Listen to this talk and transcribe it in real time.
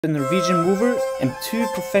A Norwegian mover and two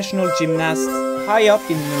professional gymnasts high up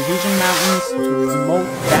in the Norwegian mountains to a remote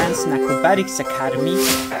dance and acrobatics academy.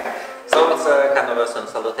 So it's a kind of a sun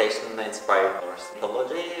salutation inspired Norse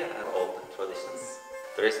mythology and old traditions.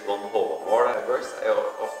 There is one Hallgrim verse I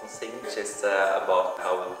often sing, which is about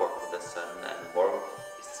how important the sun and warmth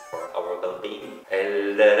is for our well-being.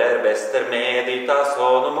 Eller bester medyta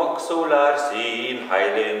sonum och solar syn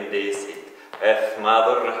heilyndig sitt. F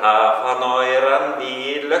mother hafa noiran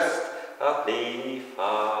vid lust at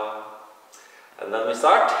lifa. And then we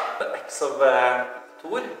start the X of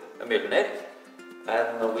Thor, a Mjølner,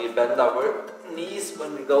 and we bend our knees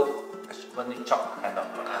when we chop, kind of.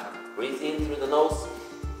 Breathe in through the nose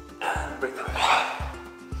and breathe out.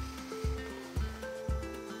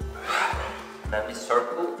 And then we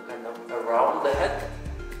circle kind of around the head.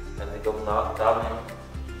 Then we go down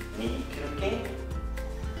in knee crooking,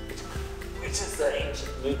 which is the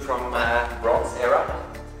ancient move from Bronze era.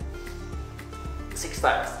 6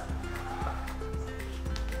 times.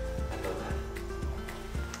 And then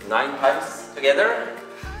 9 times together.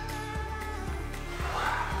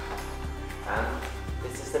 And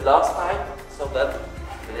this is the last time, so then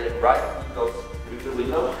the right knee goes through the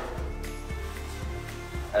window.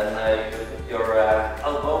 And you put your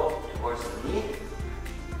elbow towards the knee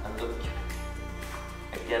and look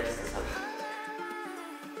against the sun.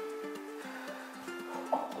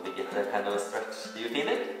 So we get a kind of a stretch. Do you feel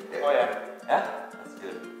it? Oh yeah. Yeah? That's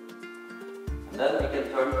good. And then we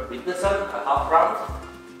can turn with the sun a half round.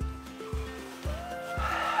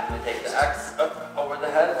 And we take the axe up over the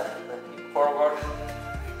head, then keep forward,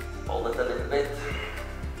 hold it a little bit,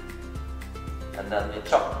 and then we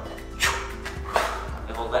chop.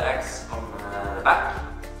 We hold the axe from the back,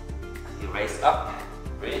 and you raise up,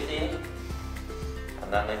 breathe in,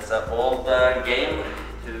 and then it's an old game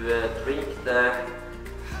to drink the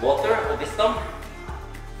water of wisdom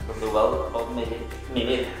from the well of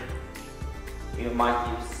Mimir. You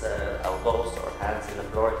might use elbows or hands in the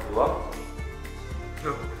floor if you want.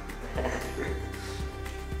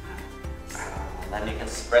 And then you can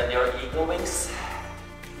spread your eagle wings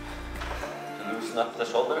to loosen up the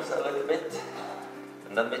shoulders a little bit.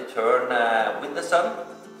 And then we turn with the sun.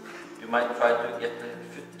 You might try to get the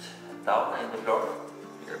foot down in the floor.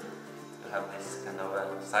 Here you have this kind of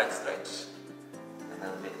a side stretch. And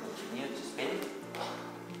then we continue to spin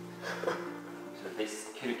to this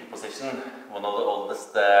kruke position, one of the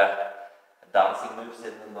oldest dancing moves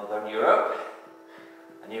in Northern Europe.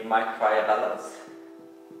 And you might try a balance.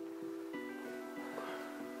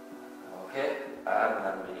 Okay, and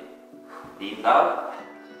then we lean down.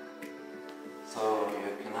 So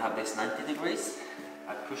you can have this 90 degrees.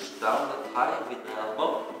 I push down the thigh with the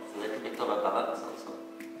elbow. It's a little bit of a balance also.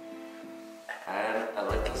 And a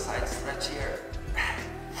little side stretch here.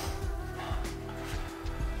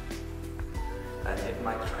 And you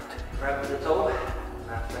might try to grab the toe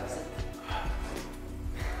and flex it.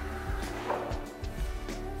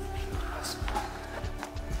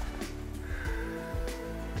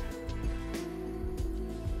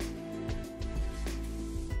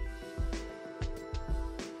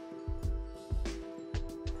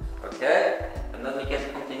 Okay, and then we can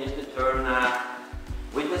continue to turn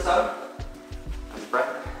with the sun and spread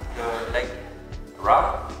your leg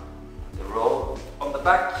around, the roll on the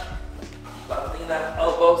back, planting the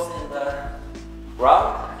elbows in the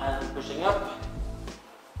ground and pushing up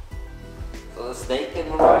so the snake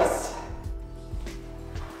can rise.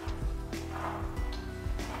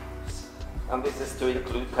 And this is to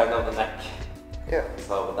include kind of the neck. Yeah.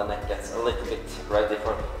 So the neck gets a little bit ready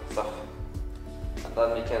for stuff. And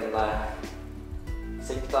then we can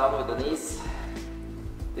sink down with the knees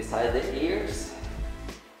beside the ears.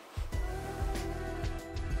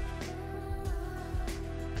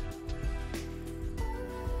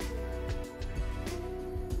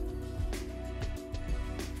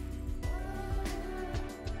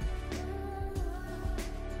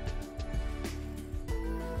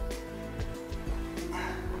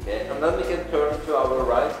 Okay, and then we can turn to our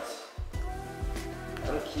right.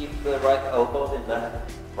 And keep the right elbow in the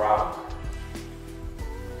ground.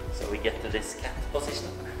 So we get to this cat position.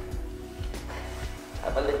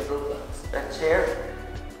 Have a little stretch here.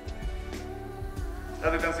 Ja,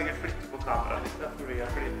 du kan sikkert flytte på kameraet litt, for vi har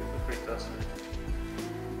flyttet oss litt.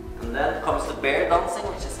 And then comes the bear dancing,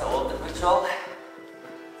 which is an old ritual.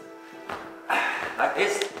 Like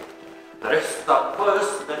this. Røsta på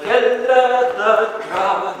Østefjellet, der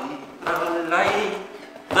kralei.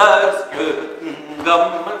 Der skjøt en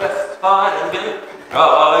gammel bestefar en gutt,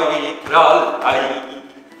 kralei.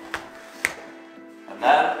 And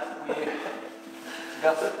then we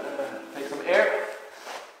got to take some air.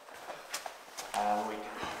 And we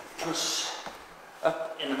can push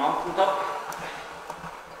up in the mountain top.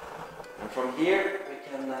 And from here we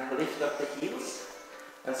can lift up the heels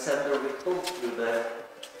and send the ripple through the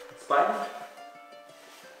spine.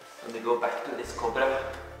 And we go back to this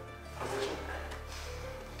cobra position.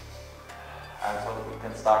 And so we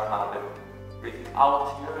can start now with breathing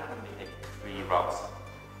out here and we take 3 rounds.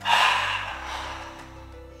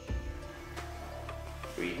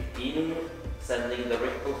 Breathe in, sending the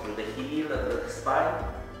ripple through the heel and the spine,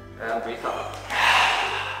 and breathe out.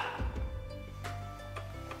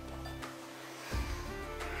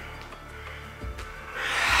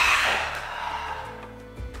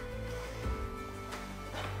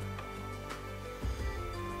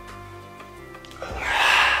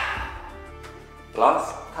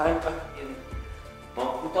 Last time up in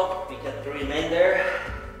mountain top, we can remain there,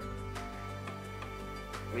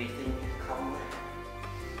 breathing calmly.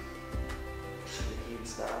 Push the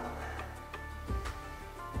heels down.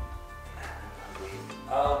 And breathe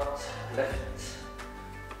out, left,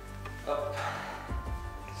 up,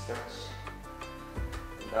 stretch,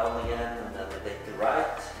 down again, and then we take the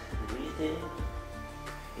right, breathe in,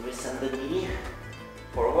 and we send the knee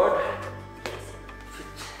forward, foot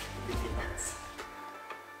between hands.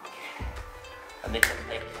 Okay, and we can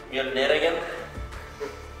take Mjølner again,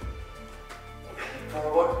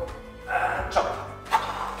 forward, and chop.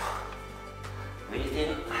 Breathe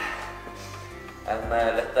in, and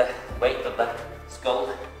let the weight of the skull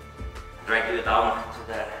drag you down to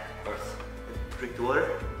the earth. Drink the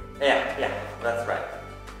water? Yeah, that's right.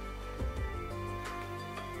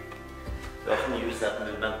 We often use that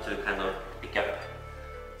movement to kind of pick up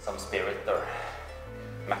some spirit or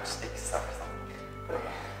matchsticks or something,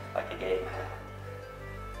 like a game.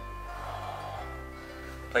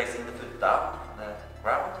 Placing the foot down on the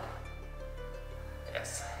ground.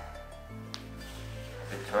 Yes.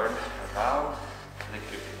 We turn around to the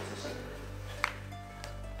crooked position.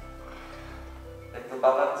 Little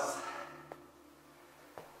balance.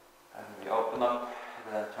 And we open up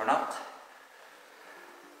the turnout.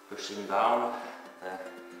 Pushing down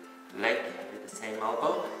the leg with the same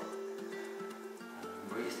elbow. And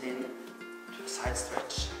breathe in to a side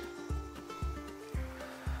stretch.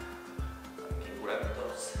 Grab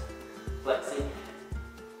toes, flexing.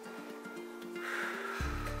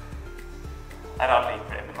 Her har vi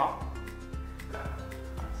prøvd nå.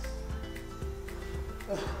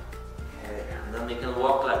 Okay, and then we can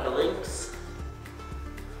walk like a lynx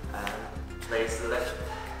and place the left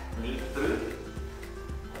knee through,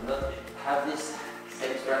 and then have this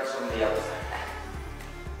same stretch on the other side.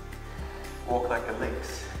 Walk like a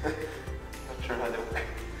lynx. Not sure how to walk.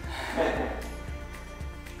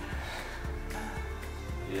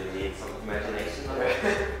 You need some imagination on it.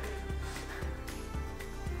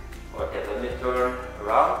 Okay, then we turn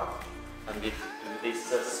around and we do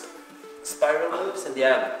these spiral moves in the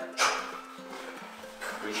end.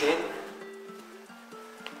 Breathe in.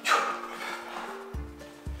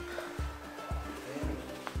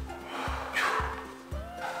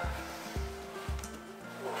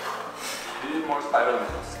 Two more spiral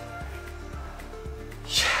moves.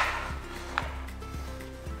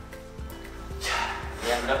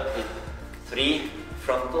 We end up with 3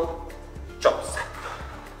 frontal chops.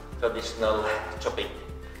 Traditional chopping.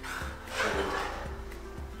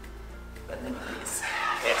 Bending knees.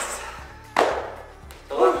 Yes.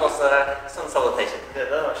 So that was some salutation. Yeah,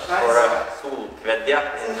 that was For solkvedja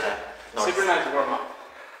in Norse. super nice warm up.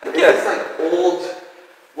 Thank Is you. this like old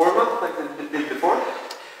warm up like they did before?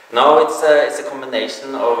 No, it's a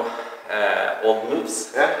combination of old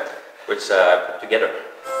moves Yeah. which I put together.